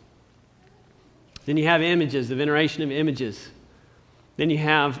springs. Then you have images, the veneration of images. Then you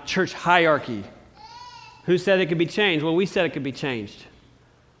have church hierarchy. Who said it could be changed? Well, we said it could be changed.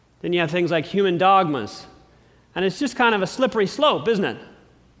 Then you have things like human dogmas. And it's just kind of a slippery slope, isn't it?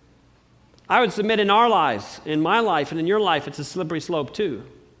 I would submit in our lives, in my life and in your life, it's a slippery slope too.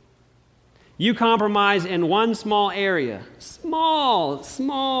 You compromise in one small area. Small.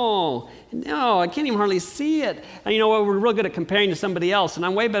 No, I can't even hardly see it. And you know what? We're real good at comparing to somebody else. And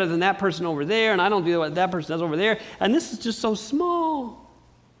I'm way better than that person over there. And I don't do what that person does over there. And this is just so small.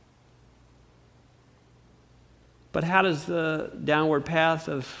 But how does the downward path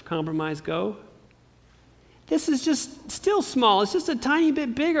of compromise go? This is just still small. It's just a tiny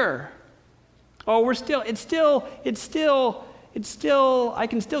bit bigger. Oh, I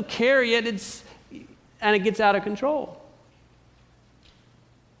can still carry it. And it gets out of control.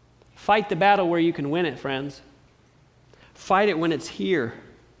 Fight the battle where you can win it, friends. Fight it when it's here.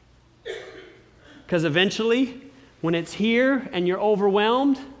 Because eventually, when it's here and you're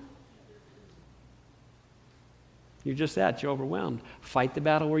overwhelmed, you're just that, you're overwhelmed. Fight the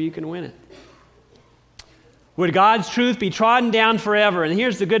battle where you can win it. Would God's truth be trodden down forever? And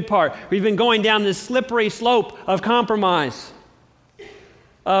here's the good part. We've been going down this slippery slope of compromise,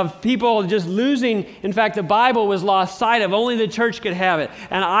 of people just losing. In fact, the Bible was lost sight of. Only the church could have it.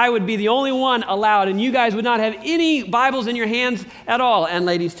 And I would be the only one allowed, and you guys would not have any Bibles in your hands at all, and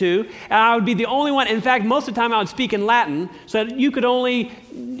ladies too. And I would be the only one. In fact, most of the time I would speak in Latin, so that you could only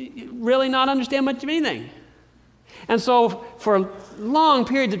really not understand much of anything. And so for long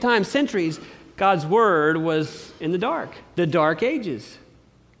periods of time, centuries, God's Word was in the dark ages.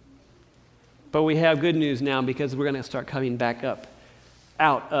 But we have good news now because we're going to start coming back up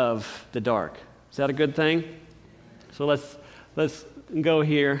out of the dark. Is that a good thing? So let's go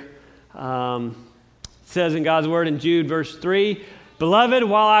here. It says in God's Word in Jude verse 3, "Beloved,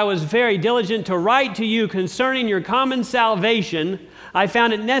 while I was very diligent to write to you concerning your common salvation, I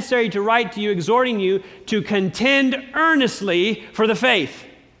found it necessary to write to you, exhorting you to contend earnestly for the faith."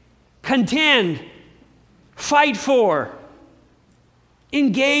 Contend, fight for,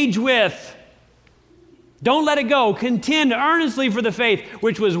 engage with. Don't let it go. Contend earnestly for the faith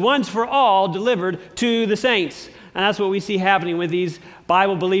which was once for all delivered to the saints. And that's what we see happening with these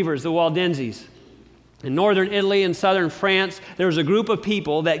Bible believers, the Waldenses. In northern Italy and southern France, there was a group of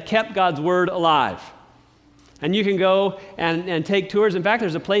people that kept God's Word alive. And you can go and take tours. In fact,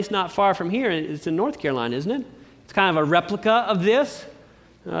 there's a place not far from here. It's in North Carolina, isn't it? It's kind of a replica of this.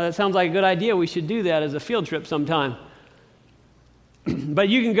 That sounds like a good idea. We should do that as a field trip sometime. But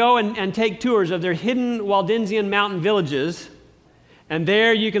you can go and take tours of their hidden Waldensian mountain villages. And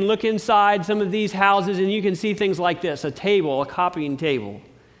there you can look inside some of these houses and you can see things like this, a table, a copying table.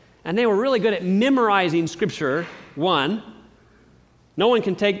 And they were really good at memorizing Scripture, one. No one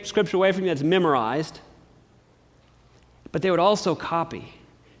can take Scripture away from you that's memorized. But they would also copy.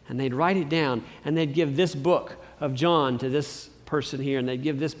 And they'd write it down. And they'd give this book of John to this person here, and they'd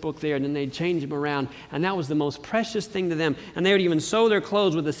give this book there, and then they'd change them around, and that was the most precious thing to them. And they would even sew their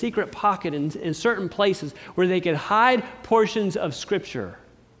clothes with a secret pocket in certain places where they could hide portions of Scripture.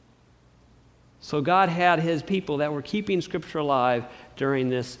 So God had His people that were keeping Scripture alive during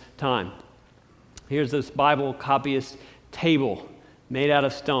this time. Here's this Bible copyist table made out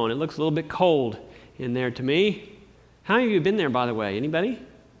of stone. It looks a little bit cold in there to me. How many of you have been there, by the way? Anybody?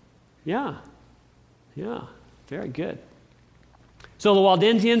 Yeah, very good. So the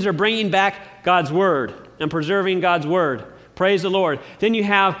Waldensians are bringing back God's Word and preserving God's Word. Praise the Lord. Then you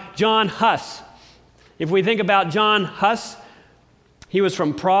have John Huss. If we think about John Huss, he was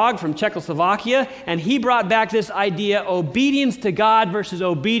from Prague, from Czechoslovakia, and he brought back this idea, obedience to God versus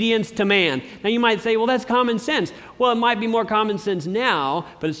obedience to man. Now you might say, well, that's common sense. Well, it might be more common sense now,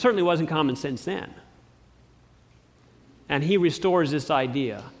 but it certainly wasn't common sense then. And he restores this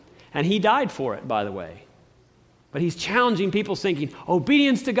idea. And he died for it, by the way. But he's challenging people's thinking,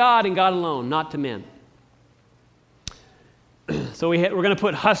 obedience to God and God alone, not to men. So we're going to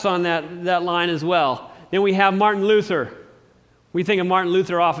put Huss on that line as well. Then we have Martin Luther. We think of Martin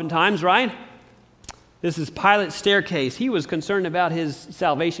Luther oftentimes, right? This is Pilate's staircase. He was concerned about his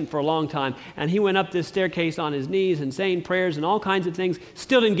salvation for a long time, and he went up this staircase on his knees and saying prayers and all kinds of things.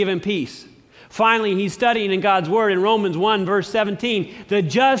 Still didn't give him peace. Finally, he's studying in God's Word in Romans 1, verse 17. The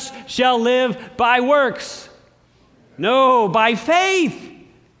just shall live by works. No, by faith.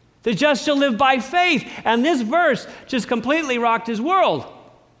 The just shall live by faith. And this verse just completely rocked his world.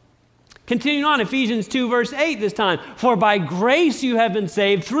 Continuing on, Ephesians 2, verse 8 this time. For by grace you have been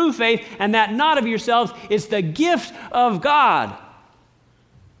saved through faith, and that not of yourselves, it's the gift of God.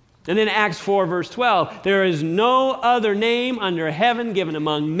 And then Acts 4, verse 12. There is no other name under heaven given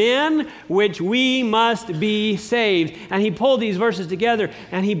among men which we must be saved. And he pulled these verses together,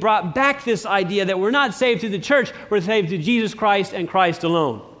 and he brought back this idea that we're not saved through the church, we're saved through Jesus Christ and Christ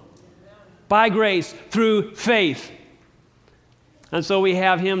alone. By grace, through faith. And so we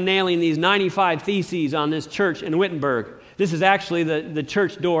have him nailing these 95 theses on this church in Wittenberg. This is actually the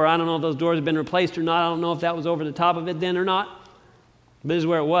church door. I don't know if those doors have been replaced or not. I don't know if that was over the top of it then or not. But this is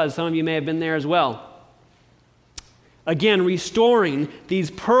where it was. Some of you may have been there as well. Again, restoring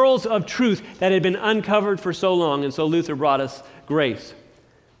these pearls of truth that had been uncovered for so long. And so Luther brought us grace.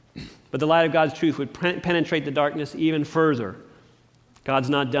 But the light of God's truth would penetrate the darkness even further.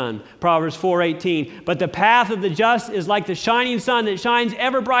 God's not done. Proverbs 4:18, but the path of the just is like the shining sun that shines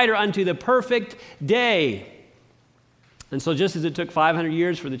ever brighter unto the perfect day. And so just as it took 500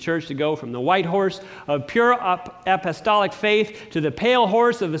 years for the church to go from the white horse of pure apostolic faith to the pale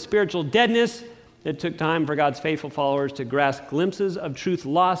horse of a spiritual deadness, it took time for God's faithful followers to grasp glimpses of truth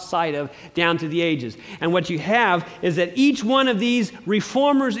lost sight of down to the ages. And what you have is that each one of these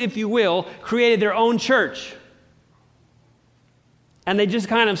reformers, if you will, created their own church. And they just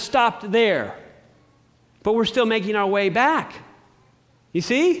kind of stopped there. But we're still making our way back. You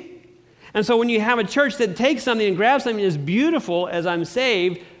see? And so when you have a church that takes something and grabs something as beautiful as I'm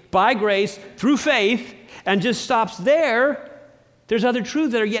saved by grace through faith and just stops there, there's other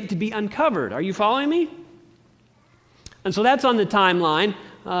truths that are yet to be uncovered. Are you following me? And so that's on the timeline.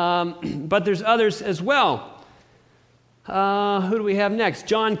 But there's others as well. Who do we have next?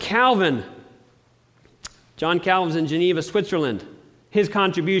 John Calvin. John Calvin's in Geneva, Switzerland. His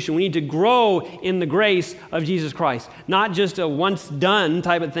contribution. We need to grow in the grace of Jesus Christ. Not just a once done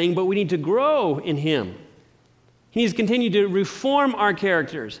type of thing, but we need to grow in him. He needs to continue to reform our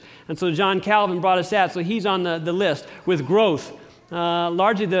characters. And so John Calvin brought us that. So he's on the list with growth.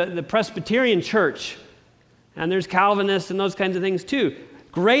 Largely the Presbyterian church. And there's Calvinists and those kinds of things too.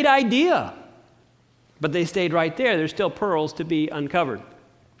 Great idea. But they stayed right there. There's still pearls to be uncovered.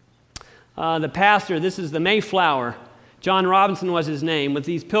 The pastor, this is the Mayflower. John Robinson was his name, with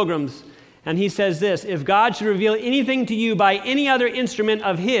these pilgrims. And he says this, if God should reveal anything to you by any other instrument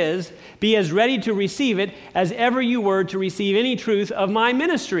of his, be as ready to receive it as ever you were to receive any truth of my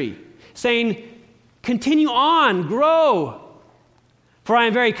ministry. Saying, continue on, grow. For I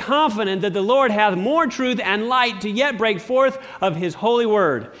am very confident that the Lord hath more truth and light to yet break forth of his holy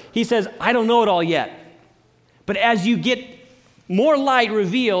word. He says, I don't know it all yet. But as you get more light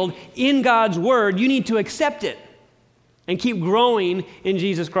revealed in God's word, you need to accept it. And keep growing in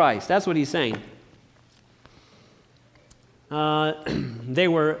Jesus Christ. That's what he's saying. They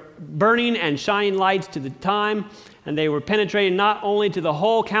were burning and shining lights to the time, and they were penetrating not only to the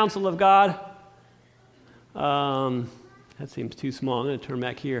whole counsel of God. That seems too small. I'm going to turn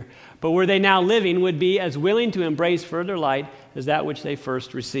back here. But where they now living would be as willing to embrace further light as that which they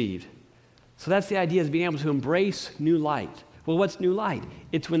first received. So that's the idea, is being able to embrace new light. Well, what's new light?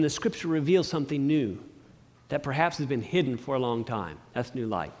 It's when the Scripture reveals something new that perhaps has been hidden for a long time. That's new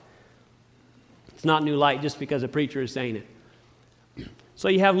light. It's not new light just because a preacher is saying it. So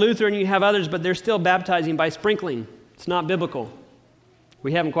you have Luther and you have others, but they're still baptizing by sprinkling. It's not biblical.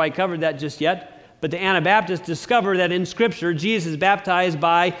 We haven't quite covered that just yet, but the Anabaptists discover that in Scripture, Jesus is baptized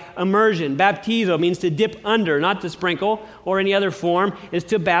by immersion. Baptizo means to dip under, not to sprinkle or any other form, is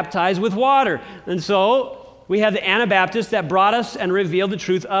to baptize with water. And so we have the Anabaptists that brought us and revealed the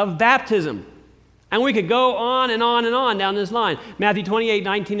truth of baptism. And we could go on and on and on down this line. Matthew 28,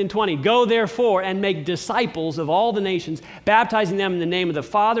 19 and 20. Go therefore and make disciples of all the nations, baptizing them in the name of the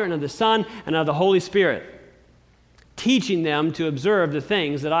Father and of the Son and of the Holy Spirit, teaching them to observe the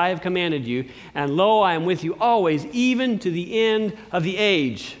things that I have commanded you. And lo, I am with you always, even to the end of the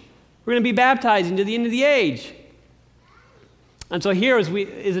age. We're going to be baptizing to the end of the age. And so here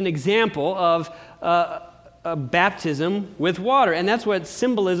is an example of a baptism with water. And that's what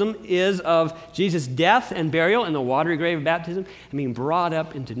symbolism is of Jesus' death and burial in the watery grave of baptism and being brought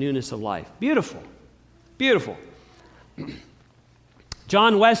up into newness of life. Beautiful. Beautiful.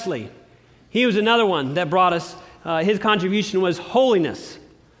 John Wesley, he was another one that brought us, his contribution was holiness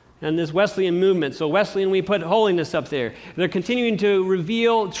and this Wesleyan movement. So Wesleyan, we put holiness up there. They're continuing to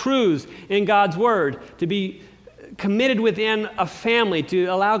reveal truths in God's word, to be committed within a family to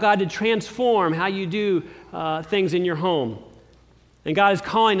allow God to transform how you do things in your home. And God is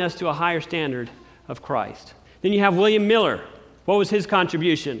calling us to a higher standard of Christ. Then you have William Miller. What was his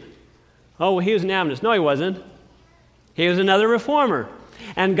contribution? Oh, well, he was an Adventist. No, he wasn't. He was another reformer.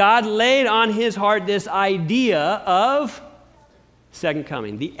 And God laid on his heart this idea of second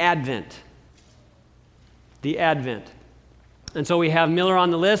coming, the Advent. The Advent. And so we have Miller on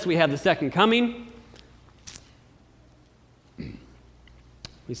the list. We have the second coming.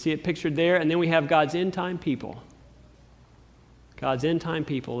 We see it pictured there. And then we have God's end-time people. God's end-time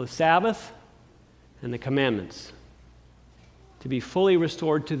people, the Sabbath and the commandments, to be fully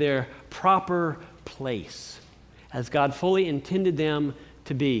restored to their proper place, as God fully intended them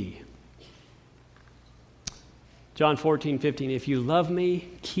to be. John 14:15, if you love me,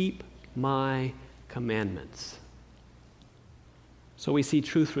 keep my commandments. So we see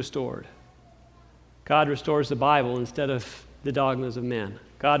truth restored. God restores the Bible instead of the dogmas of men.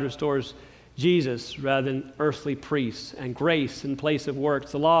 God restores Jesus rather than earthly priests, and grace in place of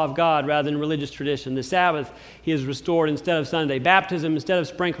works, the law of God rather than religious tradition. The Sabbath he is restored instead of Sunday, baptism instead of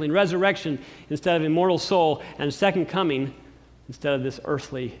sprinkling, resurrection instead of immortal soul, and second coming instead of this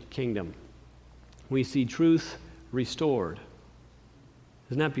earthly kingdom. We see truth restored.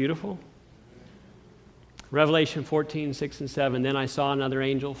 Isn't that beautiful? Revelation 14:6 and 7, then I saw another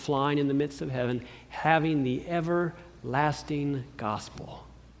angel flying in the midst of heaven, having the everlasting gospel.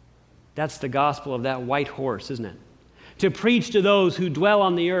 That's the gospel of that white horse, isn't it? To preach to those who dwell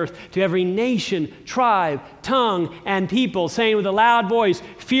on the earth, to every nation, tribe, tongue, and people, saying with a loud voice,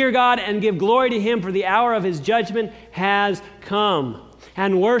 fear God and give glory to him, for the hour of his judgment has come.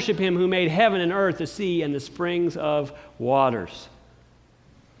 And worship him who made heaven and earth, the sea, and the springs of waters.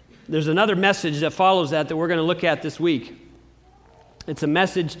 There's another message that follows that we're going to look at this week. It's a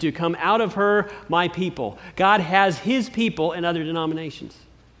message to come out of her, my people. God has his people in other denominations.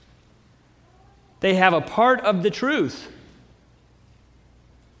 They have a part of the truth.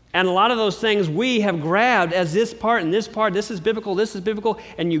 And a lot of those things we have grabbed as this part and this part, this is biblical,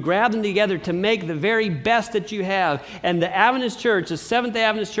 and you grab them together to make the very best that you have. And the Adventist Church, the Seventh-day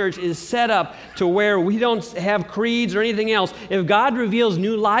Adventist Church, is set up to where we don't have creeds or anything else. If God reveals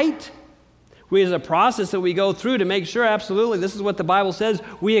new light, there's a process that we go through to make sure, absolutely, this is what the Bible says,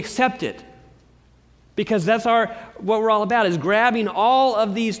 we accept it. Because that's what we're all about, is grabbing all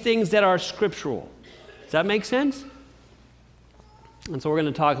of these things that are scriptural. Does that make sense? And so we're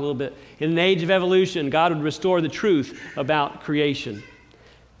going to talk a little bit. In an age of evolution, God would restore the truth about creation.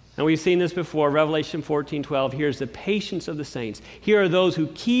 And we've seen this before, Revelation 14:12. Here's the patience of the saints. Here are those who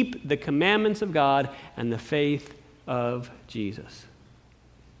keep the commandments of God and the faith of Jesus.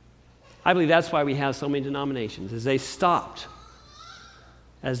 I believe that's why we have so many denominations, is they stopped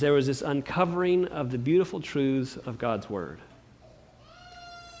as there was this uncovering of the beautiful truths of God's Word.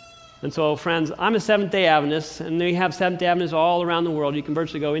 And so, friends, I'm a Seventh-day Adventist, and we have Seventh-day Adventists all around the world. You can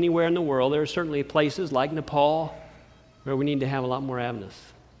virtually go anywhere in the world. There are certainly places like Nepal where we need to have a lot more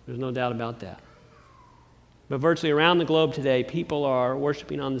Adventists. There's no doubt about that. But virtually around the globe today, people are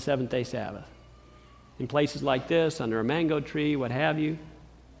worshiping on the seventh-day Sabbath. In places like this, under a mango tree, what have you.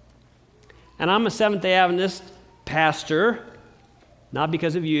 And I'm a Seventh-day Adventist pastor, not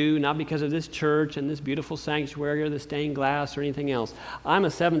because of you, not because of this church and this beautiful sanctuary or the stained glass or anything else. I'm a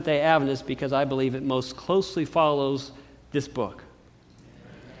Seventh-day Adventist because I believe it most closely follows this book.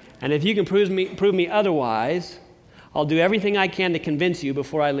 And if you can prove me otherwise, I'll do everything I can to convince you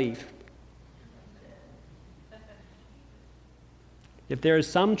before I leave. If there is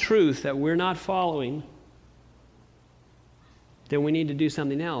some truth that we're not following, then we need to do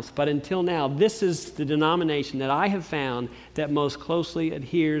something else. But until now, this is the denomination that I have found that most closely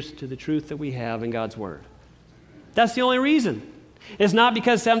adheres to the truth that we have in God's Word. That's the only reason. It's not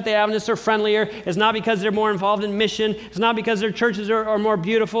because Seventh-day Adventists are friendlier. It's not because they're more involved in mission. It's not because their churches are more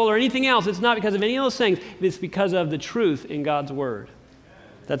beautiful or anything else. It's not because of any of those things. It's because of the truth in God's Word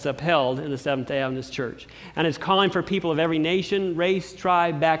that's upheld in the Seventh-day Adventist Church. And it's calling for people of every nation, race,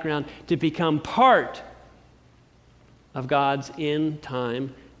 tribe, background to become part of God's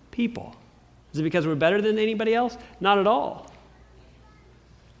end-time people. Is it because we're better than anybody else? Not at all.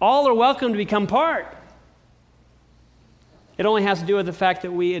 All are welcome to become part. It only has to do with the fact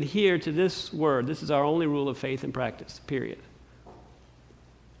that we adhere to this word. This is our only rule of faith and practice, period.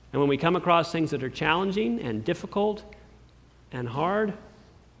 And when we come across things that are challenging and difficult and hard,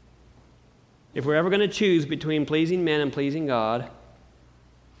 if we're ever going to choose between pleasing men and pleasing God,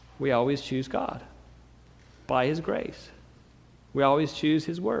 we always choose God. By His grace. We always choose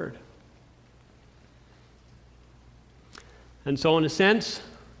His Word. And so in a sense,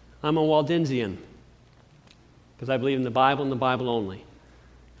 I'm a Waldensian. because I believe in the Bible and the Bible only.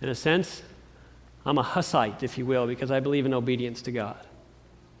 In a sense, I'm a Hussite, if you will, because I believe in obedience to God.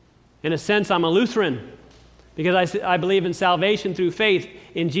 In a sense, I'm a Lutheran, because I believe in salvation through faith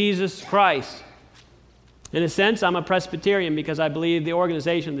in Jesus Christ. In a sense, I'm a Presbyterian, because I believe the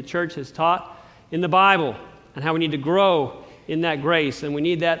organization the church has taught in the Bible and how we need to grow in that grace, and we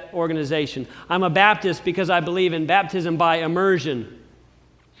need that organization. I'm a Baptist because I believe in baptism by immersion.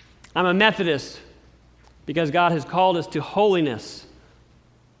 I'm a Methodist because God has called us to holiness.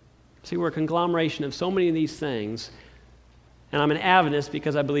 See, we're a conglomeration of so many of these things. And I'm an Adventist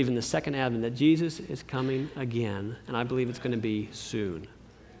because I believe in the second Advent, that Jesus is coming again, and I believe it's going to be soon.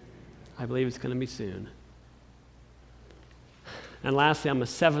 I believe it's going to be soon. And lastly, I'm a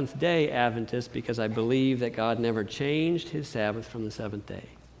Seventh-day Adventist because I believe that God never changed his Sabbath from the seventh day.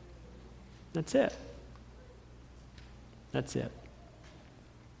 That's it. That's it.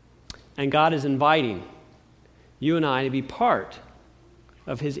 And God is inviting you and I to be part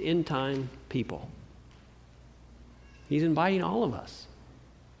of his end-time people. He's inviting all of us.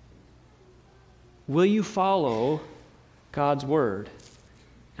 Will you follow God's word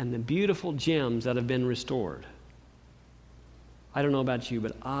and the beautiful gems that have been restored? I don't know about you,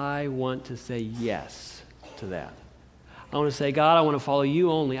 but I want to say yes to that. I want to say, God, I want to follow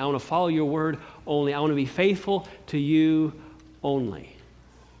you only. I want to follow your word only. I want to be faithful to you only.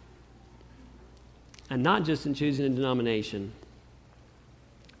 And not just in choosing a denomination,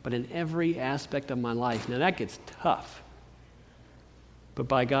 but in every aspect of my life. Now that gets tough. But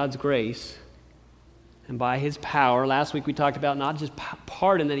by God's grace and by his power, last week we talked about not just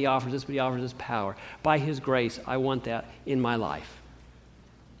pardon that he offers us, but he offers us power. By his grace, I want that in my life.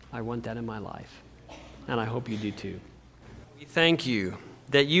 I want that in my life. And I hope you do too. We thank you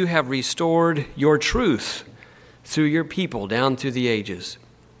that you have restored your truth through your people down through the ages.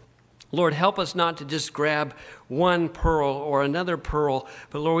 Lord, help us not to just grab one pearl or another pearl,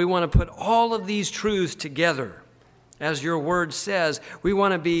 but Lord, we want to put all of these truths together. As your word says, we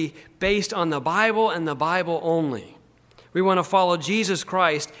want to be based on the Bible and the Bible only. We want to follow Jesus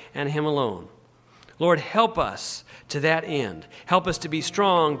Christ and him alone. Lord, help us to that end. Help us to be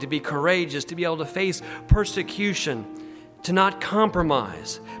strong, to be courageous, to be able to face persecution, to not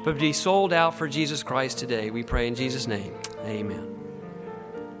compromise, but to be sold out for Jesus Christ today. We pray in Jesus' name. Amen.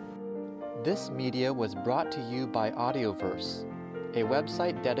 This media was brought to you by Audioverse, a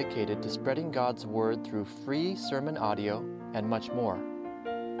website dedicated to spreading God's Word through free sermon audio and much more.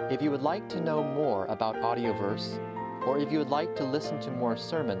 If you would like to know more about Audioverse, or if you would like to listen to more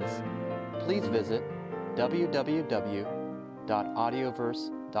sermons, please visit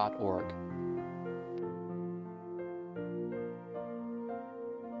www.audioverse.org.